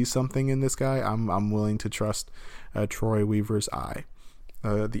Weaver sees something in this guy. I'm willing to trust Troy Weaver's eye.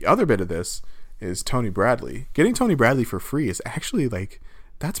 The other bit of this is Tony Bradley. Getting Tony Bradley for free is actually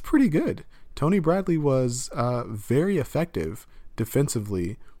that's pretty good. Tony Bradley was very effective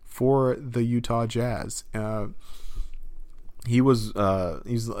defensively for the Utah Jazz. He's a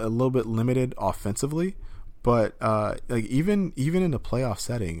little bit limited offensively, but even in a playoff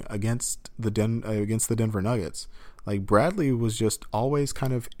setting against the Denver Nuggets, like Bradley was just always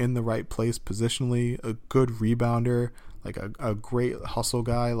kind of in the right place positionally, a good rebounder, like a great hustle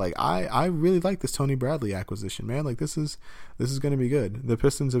guy. Like I really like this Tony Bradley acquisition, man. Like this is going to be good. The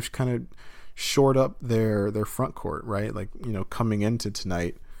Pistons have kind of shored up their front court, right? Like, coming into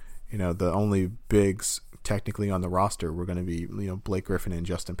tonight, the only bigs technically on the roster were going to be, Blake Griffin and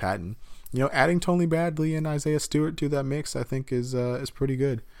Justin Patton. Adding Tony Bradley and Isaiah Stewart to that mix, I think is pretty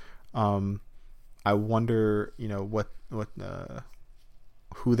good. I wonder,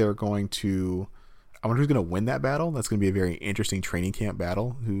 who they're going to. I wonder who's going to win that battle. That's going to be a very interesting training camp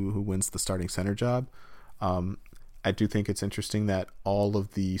battle. Who wins the starting center job? I do think it's interesting that all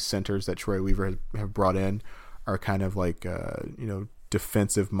of the centers that Troy Weaver have brought in are kind of like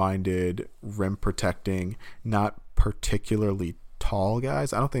defensive-minded, rim protecting, not particularly tall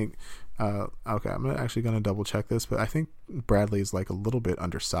guys. I don't think. Okay, I'm actually going to double check this, but I think Bradley is like a little bit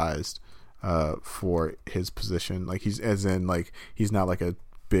undersized for his position. Like he's not like a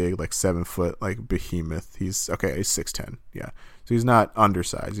big 7 foot like behemoth. He's 6'10". Yeah, so he's not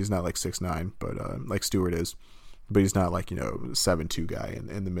undersized. He's not like 6'9", but like Stewart is, but he's not like 7'2" guy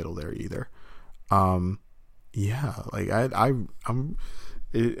in the middle there either. Yeah, like I'm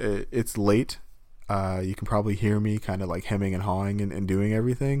it's late. You can probably hear me kind of like hemming and hawing and doing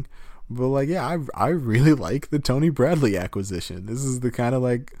everything. But like, yeah, I really like the Tony Bradley acquisition. This is the kind of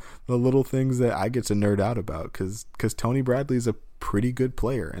like the little things that I get to nerd out about because Tony Bradley is a pretty good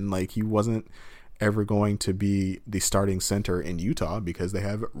player, and like he wasn't ever going to be the starting center in Utah because they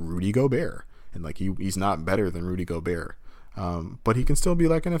have Rudy Gobert, and like he's not better than Rudy Gobert, but he can still be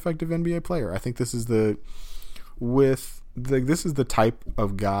like an effective NBA player. I think this is the type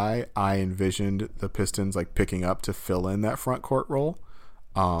of guy I envisioned the Pistons like picking up to fill in that front court role.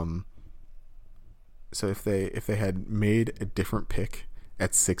 So if they had made a different pick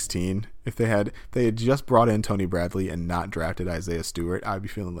at 16, if they had just brought in Tony Bradley and not drafted Isaiah Stewart, I'd be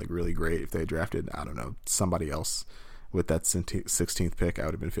feeling like really great. If they had drafted, I don't know, somebody else with that 16th pick, I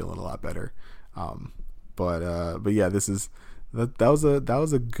would have been feeling a lot better. But yeah, that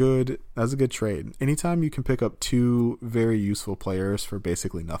was a good trade. Anytime you can pick up two very useful players for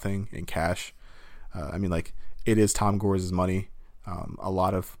basically nothing in cash, I mean, like, it is Tom Gore's money.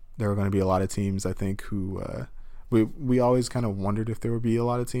 There are going to be a lot of teams, I think, who we always kind of wondered if there would be a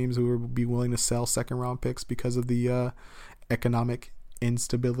lot of teams who would be willing to sell second round picks because of the economic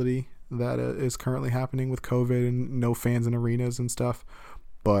instability that is currently happening with COVID and no fans in arenas and stuff.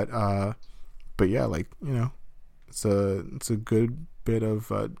 But yeah, like, it's a good bit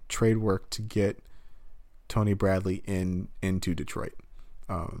of trade work to get Tony Bradley into Detroit.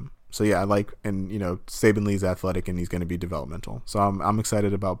 So yeah, I like, and Saben Lee's athletic and he's going to be developmental. So I'm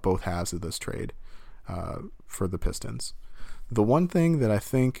excited about both halves of this trade for the Pistons. The one thing that I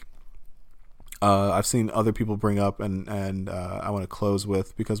think I've seen other people bring up and I want to close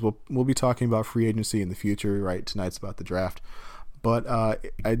with, because we'll be talking about free agency in the future, right? Tonight's about the draft, but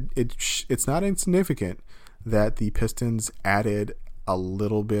it's not insignificant that the Pistons added a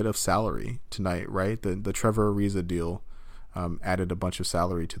little bit of salary tonight, right? The Trevor Ariza deal added a bunch of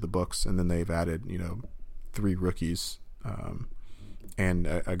salary to the books, and then they've added 3 rookies and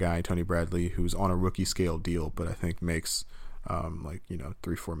a guy, Tony Bradley, who's on a rookie scale deal, but I think makes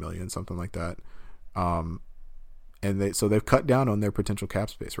 $3-4 million, something like that. And they've cut down on their potential cap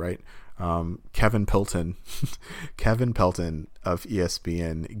space, right? Kevin Pelton of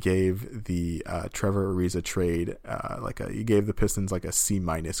ESPN gave the Trevor Ariza trade he gave the Pistons like a C-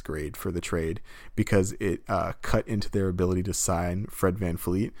 grade for the trade because it cut into their ability to sign Fred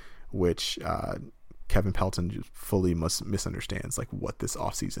VanVleet, which Kevin Pelton just fully misunderstands like what this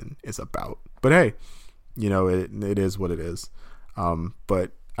offseason is about. But hey, it is what it is.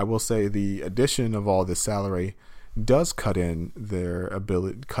 But I will say the addition of all this salary does cut into their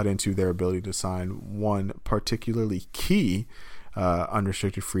ability to sign one particularly key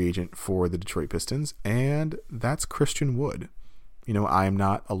unrestricted free agent for the Detroit Pistons, and that's Christian Wood. I am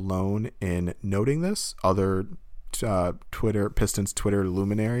not alone in noting this. Other Pistons Twitter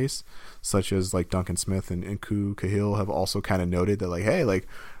luminaries such as like Duncan Smith and Nku Cahill have also kind of noted that hey,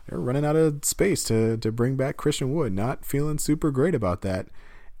 they're running out of space to bring back Christian Wood. Not feeling super great about that,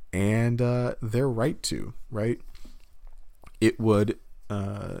 and they're right to, right? It would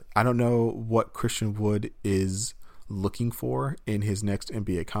I don't know what Christian Wood is looking for in his next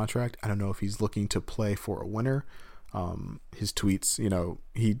NBA contract. I don't know if he's looking to play for a winner. His tweets,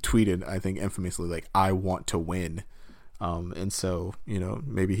 he tweeted, I think infamously, I want to win. And so,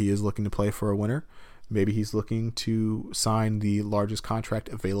 maybe he is looking to play for a winner. Maybe he's looking to sign the largest contract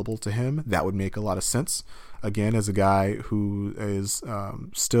available to him. That would make a lot of sense. Again, as a guy who is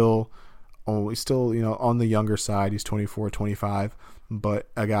still on the younger side, he's 24, 25, but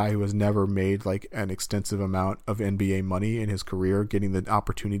a guy who has never made an extensive amount of NBA money in his career, getting the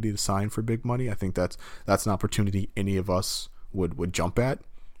opportunity to sign for big money. I think that's an opportunity any of us would jump at.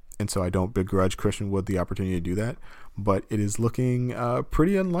 And so I don't begrudge Christian Wood the opportunity to do that, but it is looking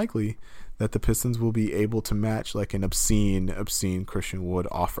pretty unlikely that the Pistons will be able to match an obscene Christian Wood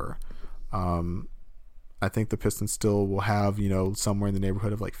offer. I think the Pistons still will have, somewhere in the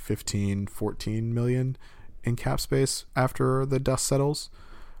neighborhood of 15, 14 million in cap space after the dust settles.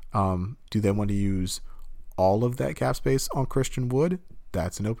 Do they want to use all of that cap space on Christian Wood?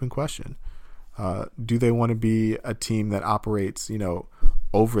 That's an open question. Do they want to be a team that operates,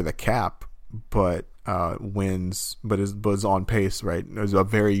 over the cap, but wins, but is on pace, right? There's a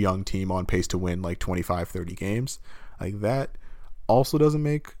very young team on pace to win 25, 30 games. That also doesn't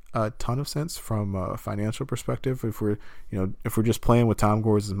make a ton of sense from a financial perspective. If we're just playing with Tom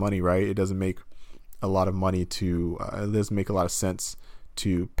Gores' money, right? It doesn't make a lot of money it doesn't make a lot of sense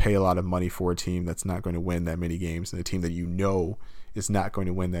to pay a lot of money for a team that's not going to win that many games, and a team that is not going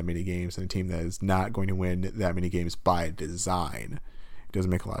to win that many games, and a team that is not going to win that many games by design. It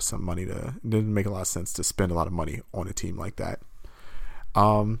doesn't make a lot of sense to spend a lot of money on a team like that.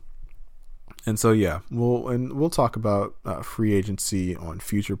 And so, yeah, we'll talk about free agency on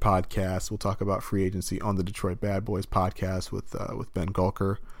future podcasts. We'll talk about free agency on the Detroit Bad Boys podcast with Ben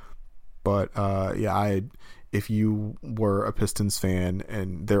Gulker. But if you were a Pistons fan,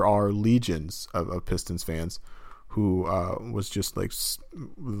 and there are legions of Pistons fans who was just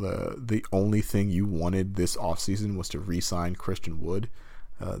the only thing you wanted this offseason was to re-sign Christian Wood,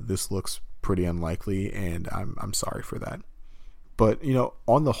 this looks pretty unlikely, and I'm sorry for that. But,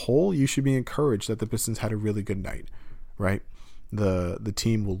 on the whole, you should be encouraged that the Pistons had a really good night, right? The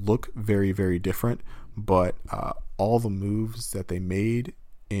team will look very, very different, but all the moves that they made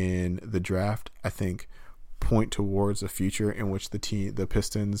in the draft, I think, point towards a future in which the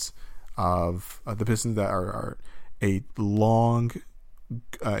Pistons that are a long,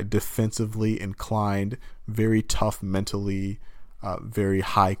 defensively inclined, very tough mentally, very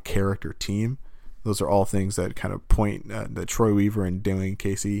high character team. Those are all things that kind of point that Troy Weaver and Dwayne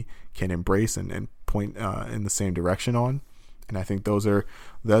Casey can embrace and point in the same direction on. And I think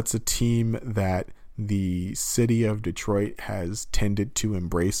that's a team that the city of Detroit has tended to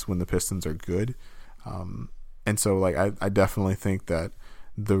embrace when the Pistons are good. And so I definitely think that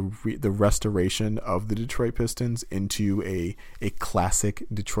the restoration of the Detroit Pistons into a classic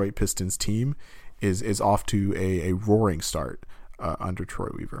Detroit Pistons team is off to a roaring start under Troy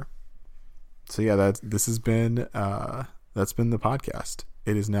Weaver. So yeah, that's been the podcast.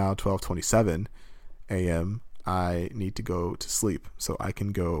 It is now 12:27 a.m. I need to go to sleep so I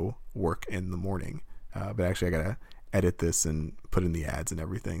can go work in the morning. But actually I gotta edit this and put in the ads and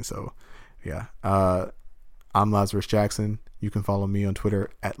everything. So yeah, I'm Lazarus Jackson. You can follow me on Twitter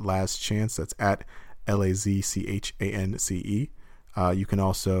at LazChance. That's at LazChance.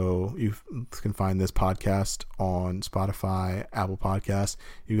 You can find this podcast on Spotify, Apple Podcasts.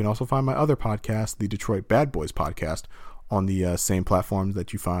 You can also find my other podcast, the Detroit Bad Boys podcast, on the same platforms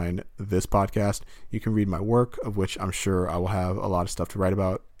that you find this podcast. You can read my work, of which I'm sure I will have a lot of stuff to write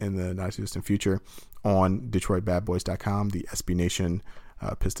about in the not too distant future, on DetroitBadBoys.com, the SB Nation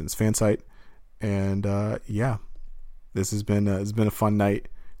Pistons fan site. And this has been a fun night.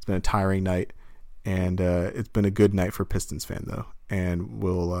 It's been a tiring night, and it's been a good night for Pistons fan though. And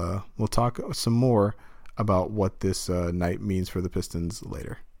we'll talk some more about what this night means for the Pistons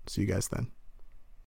later. See you guys then.